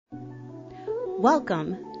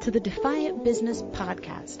Welcome to the Defiant Business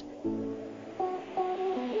Podcast,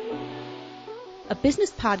 a business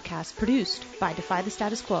podcast produced by Defy the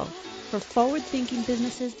Status Quo for forward-thinking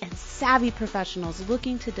businesses and savvy professionals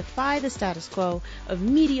looking to defy the status quo of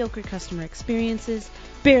mediocre customer experiences,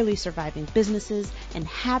 barely surviving businesses, and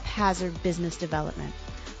haphazard business development.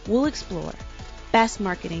 We'll explore best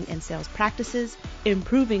marketing and sales practices,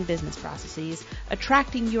 improving business processes,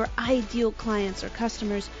 attracting your ideal clients or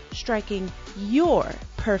customers, striking your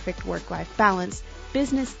perfect work-life balance,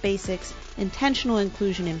 business basics, intentional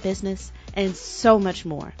inclusion in business, and so much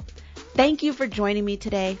more. Thank you for joining me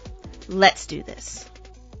today. Let's do this.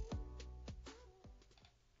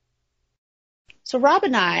 So Rob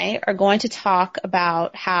and I are going to talk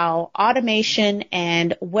about how automation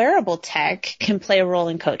and wearable tech can play a role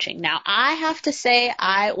in coaching. Now, I have to say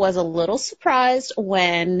I was a little surprised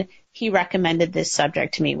when he recommended this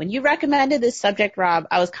subject to me. When you recommended this subject, Rob,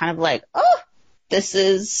 I was kind of like, oh, this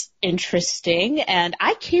is interesting. And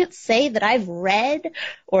I can't say that I've read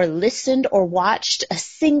or listened or watched a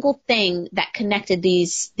single thing that connected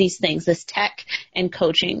these things, this tech and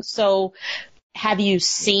coaching. So have you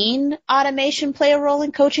seen automation play a role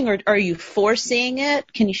in coaching, or are you foreseeing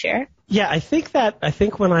it? Can you share? Yeah, I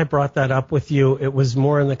think when I brought that up with you, it was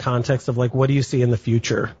more in the context of like, what do you see in the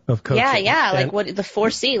future of coaching? Yeah, like what the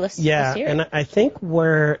foresee. Let's hear it. And I think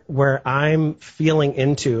where I'm feeling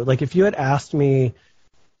into, like if you had asked me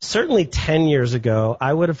certainly 10 years ago,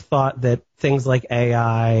 I would have thought that things like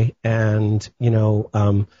AI and,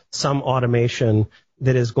 some automation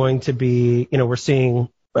that is going to be, we're seeing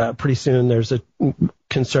pretty soon there's a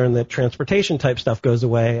concern that transportation type stuff goes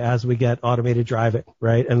away as we get automated driving,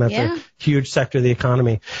 right? And that's a huge sector of the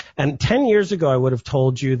economy. And 10 years ago, I would have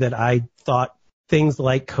told you that I thought things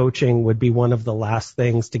like coaching would be one of the last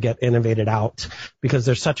things to get innovated out because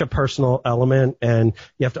there's such a personal element and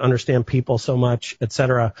you have to understand people so much, et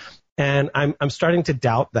cetera. And I'm starting to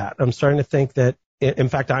doubt that. I'm starting to think that, in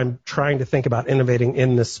fact, I'm trying to think about innovating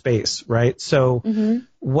in this space, right? So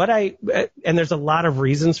and there's a lot of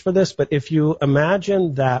reasons for this, but if you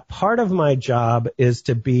imagine that part of my job is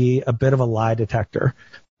to be a bit of a lie detector,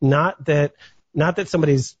 not that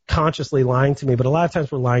somebody's consciously lying to me, but a lot of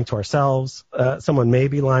times we're lying to ourselves. Someone may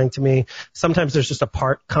be lying to me. Sometimes there's just a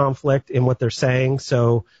part conflict in what they're saying.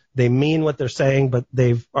 So they mean what they're saying, but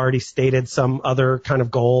they've already stated some other kind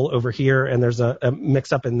of goal over here, and there's a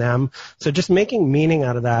mix up in them. So just making meaning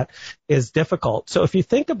out of that is difficult. So if you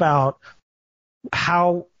think about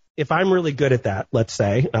if I'm really good at that, let's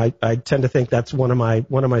say, I tend to think that's one of my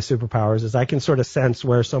superpowers is I can sort of sense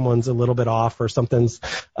where someone's a little bit off or something's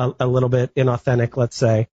a little bit inauthentic, let's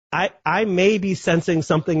say. I may be sensing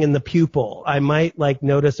something in the pupil. I might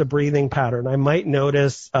notice a breathing pattern. I might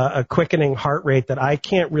notice a quickening heart rate that I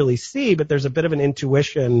can't really see, but there's a bit of an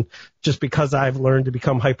intuition just because I've learned to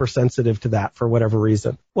become hypersensitive to that for whatever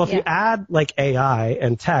reason. Well, if you add AI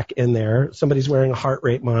and tech in there, somebody's wearing a heart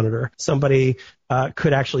rate monitor. Somebody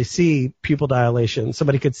could actually see pupil dilation.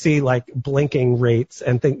 Somebody could see blinking rates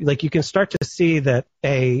and things. You can start to see that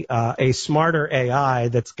a smarter AI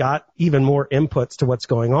that's got even more inputs to what's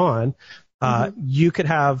going on, you could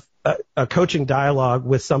have a coaching dialogue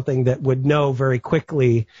with something that would know very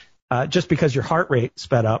quickly, just because your heart rate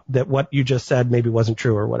sped up, that what you just said maybe wasn't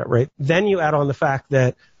true or whatever, right? Then you add on the fact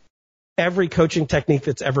that every coaching technique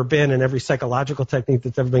that's ever been and every psychological technique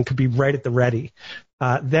that's ever been could be right at the ready.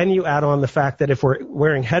 Then you add on the fact that if we're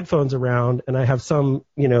wearing headphones around and I have some,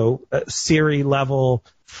 Siri level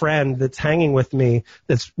friend that's hanging with me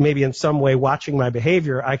that's maybe in some way watching my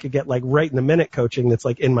behavior, I could get right in the minute coaching that's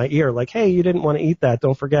in my ear, hey, you didn't want to eat that.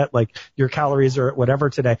 Don't forget, your calories are at whatever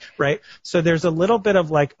today, right? So there's a little bit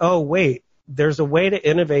of oh, wait. There's a way to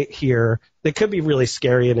innovate here that could be really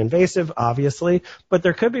scary and invasive, obviously, but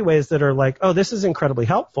there could be ways that are oh, this is incredibly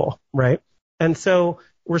helpful, right? And so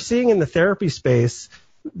we're seeing in the therapy space,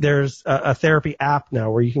 there's a therapy app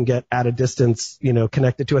now where you can get at a distance,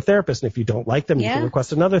 connected to a therapist. And if you don't like them, you can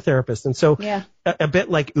request another therapist. And so a bit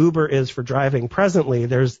like Uber is for driving presently,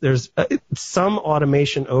 there's some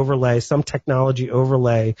automation overlay, some technology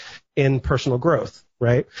overlay in personal growth,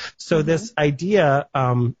 right? So this idea,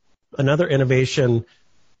 another innovation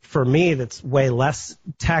for me that's way less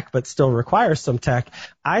tech but still requires some tech,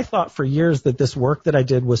 I thought for years that this work that I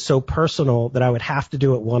did was so personal that I would have to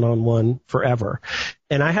do it one-on-one forever.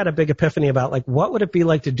 And I had a big epiphany about what would it be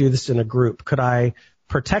like to do this in a group? Could I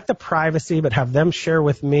protect the privacy but have them share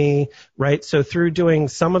with me, right? So through doing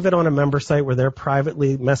some of it on a member site where they're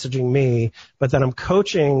privately messaging me, but then I'm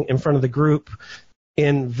coaching in front of the group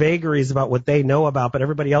in vagaries about what they know about, but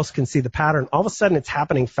everybody else can see the pattern, all of a sudden it's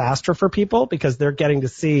happening faster for people because they're getting to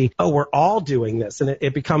see, oh, we're all doing this. And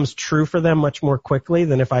it becomes true for them much more quickly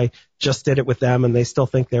than if I just did it with them and they still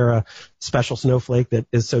think they're a special snowflake that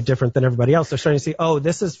is so different than everybody else. They're starting to see, oh,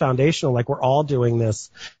 this is foundational. Like we're all doing this.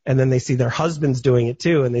 And then they see their husbands doing it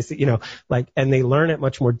too. And they see, and they learn it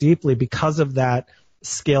much more deeply because of that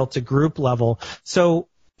scale to group level. So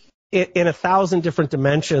in 1,000 different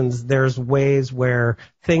dimensions, there's ways where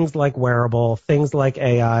things like wearable, things like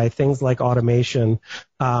AI, things like automation,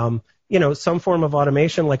 some form of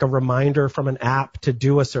automation, like a reminder from an app to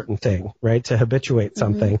do a certain thing, right? To habituate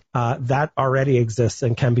something, that already exists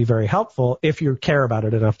and can be very helpful if you care about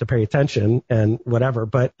it enough to pay attention and whatever.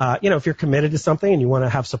 But, if you're committed to something and you want to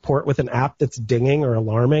have support with an app that's dinging or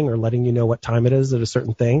alarming or letting you know what time it is at a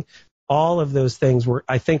certain thing, all of those things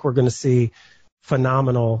I think we're going to see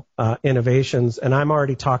phenomenal innovations. And I'm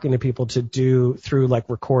already talking to people to do through like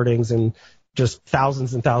recordings and just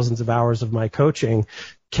thousands and thousands of hours of my coaching.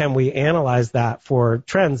 Can we analyze that for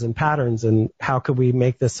trends and patterns, and how could we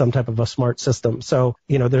make this some type of a smart system? So,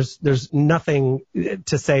 there's nothing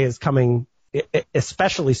to say is coming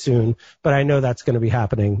especially soon, but I know that's going to be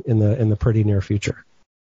happening in the pretty near future.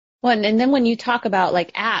 Well, and then when you talk about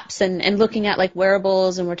like apps and looking at like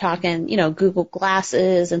wearables, and we're talking, Google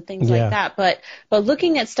Glasses and things like that, but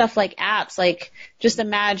looking at stuff like apps, like just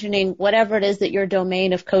imagining whatever it is that your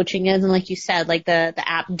domain of coaching is, and like you said, like the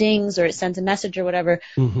app dings or it sends a message or whatever,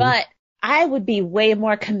 but I would be way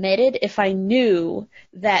more committed if I knew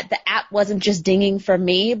that the app wasn't just dinging for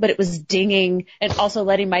me, but it was dinging and also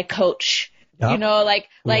letting my coach,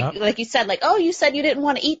 like you said, like, oh, you said you didn't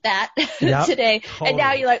want to eat that today. Totally. And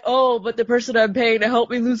now you're like, oh, but the person I'm paying to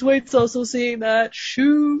help me lose weight is also seeing that.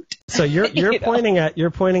 Shoot. So you're pointing at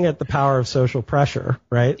the power of social pressure,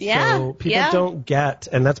 right? Yeah. So people don't get,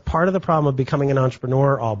 and that's part of the problem of becoming an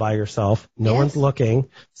entrepreneur all by yourself. No one's looking,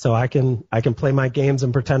 so I can play my games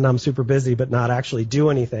and pretend I'm super busy, but not actually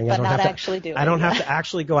do anything. I don't have to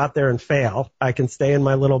actually go out there and fail. I can stay in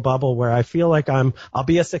my little bubble where I feel like I'll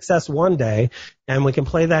be a success one day, and we can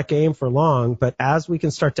play that game for long. But as we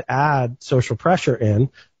can start to add social pressure in,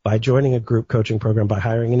 by joining a group coaching program, by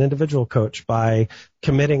hiring an individual coach, by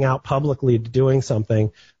committing out publicly to doing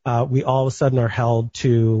something, we all of a sudden are held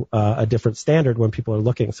to a different standard when people are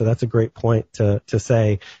looking. So that's a great point to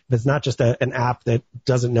say. If it's not just an app that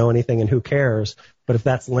doesn't know anything and who cares, but if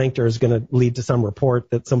that's linked or is going to lead to some report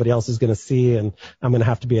that somebody else is going to see and I'm going to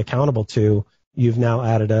have to be accountable to, you've now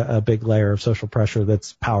added a big layer of social pressure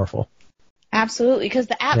that's powerful. Absolutely, because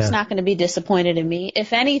the app's not going to be disappointed in me.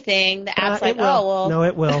 If anything, the app's like, oh, well. No,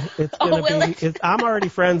 it will. It's going to be. I'm already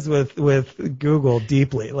friends with Google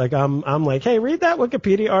deeply. Like, I'm like, hey, read that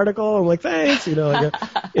Wikipedia article. I'm like, thanks.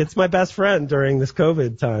 It's my best friend during this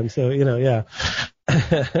COVID time. So, yeah.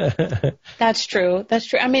 That's true.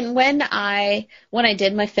 I mean, when I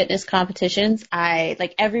did my fitness competitions,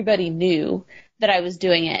 everybody knew that I was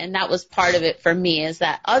doing it. And that was part of it for me, is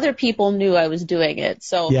that other people knew I was doing it.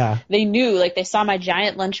 So they knew, like, they saw my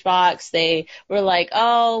giant lunchbox. They were like,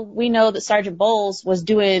 oh, we know that Sergeant Bowles was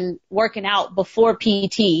working out before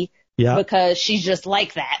PT because she's just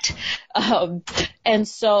like that. And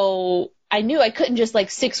so I knew I couldn't just,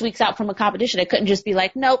 6 weeks out from a competition, I couldn't just be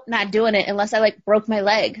like, nope, not doing it unless I broke my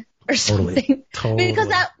leg or something. Totally. Because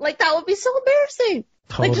that would be so embarrassing.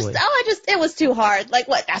 Totally. It was too hard. Like,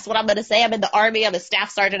 what? That's what I'm going to say. I'm in the Army. I'm a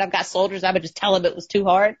staff sergeant. I've got soldiers. I would just tell them it was too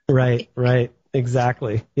hard. Right.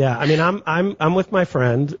 Exactly. Yeah. I mean, I'm with my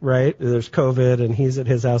friend, right? There's COVID and he's at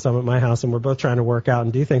his house, I'm at my house, and we're both trying to work out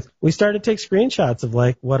and do things. We started to take screenshots of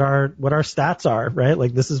what our stats are, right?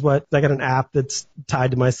 Like, this is I got an app that's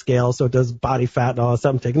tied to my scale, so it does body fat and all that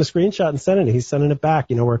stuff. I'm taking a screenshot and sending it. He's sending it back.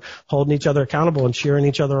 We're holding each other accountable and cheering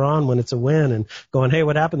each other on when it's a win and going, hey,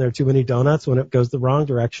 what happened there? Too many donuts when it goes the wrong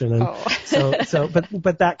direction. And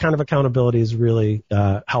but that kind of accountability is really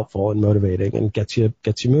helpful and motivating and gets you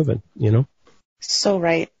moving, So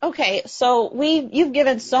right. Okay. So you've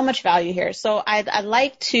given so much value here. So I'd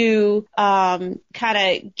like to kind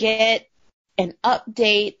of get an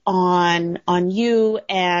update on you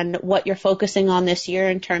and what you're focusing on this year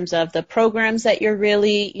in terms of the programs that you're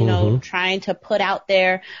really, trying to put out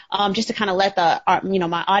there, just to kind of let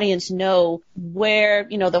my audience know where,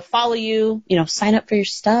 they'll follow you, sign up for your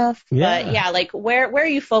stuff. Yeah. But where are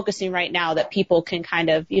you focusing right now that people can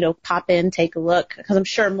kind of, pop in, take a look? Because I'm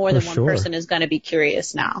sure more than one person is going to be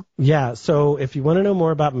curious now. Yeah. So if you want to know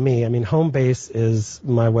more about me, home base is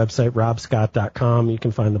my website, robscott.com. You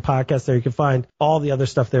can find the podcast there. You can find all the other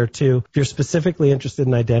stuff there too. If you're specifically interested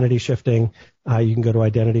in identity shifting, you can go to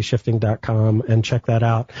identityshifting.com and check that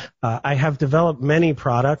out. I have developed many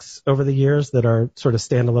products over the years that are sort of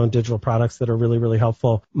standalone digital products that are really, really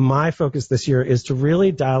helpful. My focus this year is to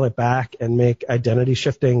really dial it back and make identity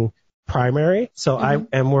shifting primary. So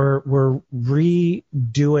we're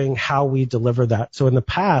redoing how we deliver that. So in the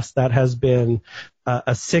past, that has been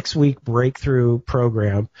a 6-week breakthrough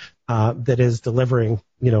program that is delivering,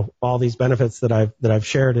 all these benefits that I've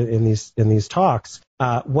shared in these talks.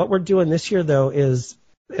 What we're doing this year though is,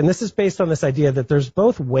 and this is based on this idea that there's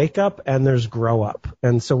both wake up and there's grow up.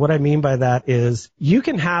 And so what I mean by that is you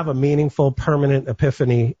can have a meaningful, permanent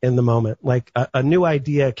epiphany in the moment. Like a new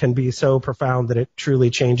idea can be so profound that it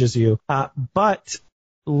truly changes you. But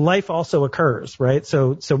life also occurs, right?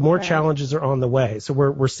 So more challenges are on the way. So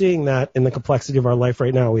we're seeing that in the complexity of our life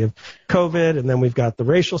right now. We have COVID, and then we've got the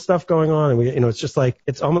racial stuff going on, and it's just like,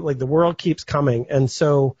 it's almost like the world keeps coming. And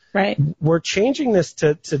so we're changing this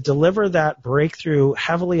to deliver that breakthrough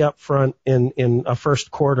heavily up front in a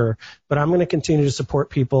first quarter, but I'm going to continue to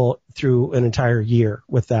support people through an entire year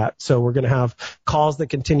with that. So we're going to have calls that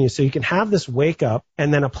continue. So you can have this wake up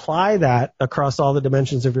and then apply that across all the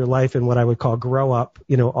dimensions of your life in what I would call grow up,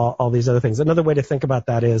 all these other things. Another way to think about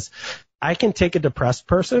that is I can take a depressed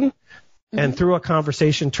person and through a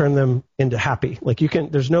conversation turn them into happy. Like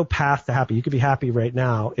there's no path to happy. You could be happy right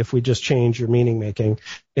now if we just change your meaning making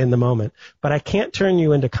in the moment. But I can't turn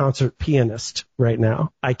you into concert pianist right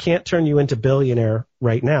now. I can't turn you into billionaire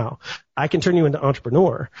right now. I can turn you into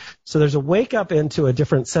entrepreneur. So there's a wake up into a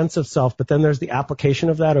different sense of self, but then there's the application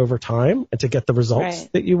of that over time and to get the results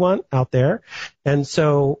that you want out there. And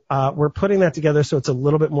so we're putting that together so it's a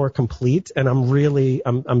little bit more complete. And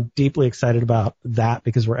I'm deeply excited about that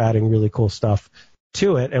because we're adding really cool stuff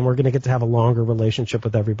to it. And we're going to get to have a longer relationship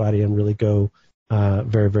with everybody and really go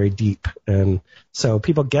very, very deep. And so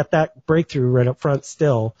people get that breakthrough right up front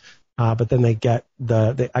still, but then I get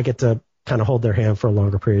to kind of hold their hand for a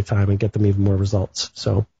longer period of time and get them even more results.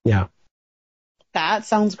 So, yeah. That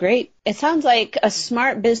sounds great. It sounds like a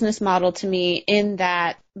smart business model to me in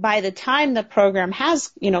that by the time the program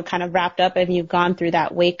has, kind of wrapped up and you've gone through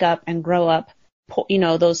that wake up and grow up,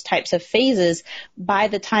 those types of phases, by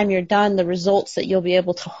the time you're done, the results that you'll be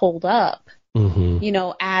able to hold up,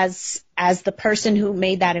 as the person who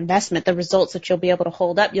made that investment, the results that you'll be able to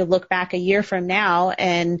hold up, you'll look back a year from now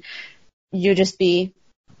and you'll just be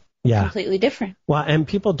completely different. Well, and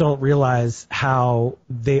people don't realize how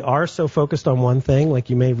they are so focused on one thing.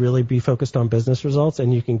 Like you may really be focused on business results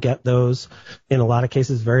and you can get those in a lot of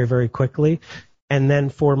cases very, very quickly. And then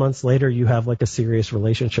 4 months later, you have like a serious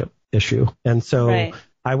relationship issue. And so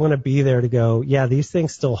I want to be there to go, these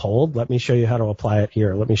things still hold. Let me show you how to apply it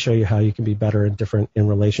here. Let me show you how you can be better and different in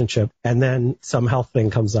relationship. And then some health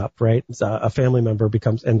thing comes up, right? A family member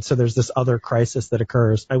becomes, and so there's this other crisis that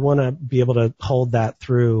occurs. I want to be able to hold that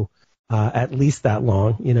through at least that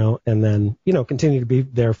long, and then, continue to be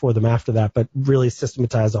there for them after that, but really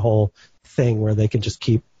systematize a whole thing where they can just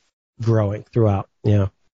keep growing throughout.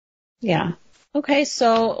 Yeah. Okay,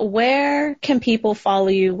 so where can people follow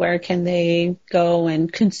you? Where can they go and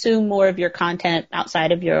consume more of your content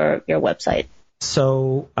outside of your website?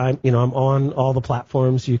 So I'm on all the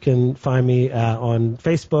platforms. You can find me on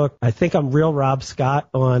Facebook. I think I'm Real Rob Scott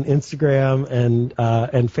on Instagram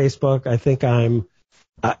and Facebook. I think I'm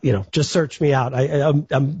just search me out.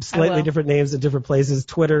 I'm slightly different names at different places.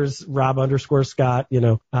 Twitter's Rob_Scott,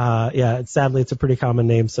 sadly it's a pretty common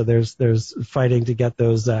name. So there's fighting to get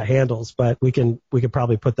those handles, but we could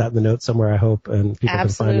probably put that in the notes somewhere, I hope, and people can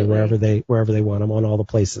find me wherever they want. I'm on all the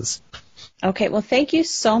places. Okay. Well, thank you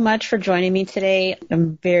so much for joining me today.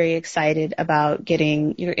 I'm very excited about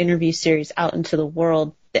getting your interview series out into the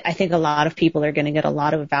world. I think a lot of people are going to get a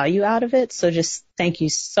lot of value out of it. So just thank you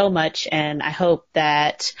so much. And I hope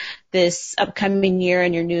that this upcoming year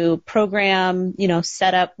and your new program,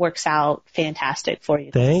 setup works out fantastic for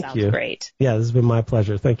you. Thank you. Great. Yeah, this has been my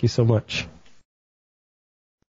pleasure. Thank you so much.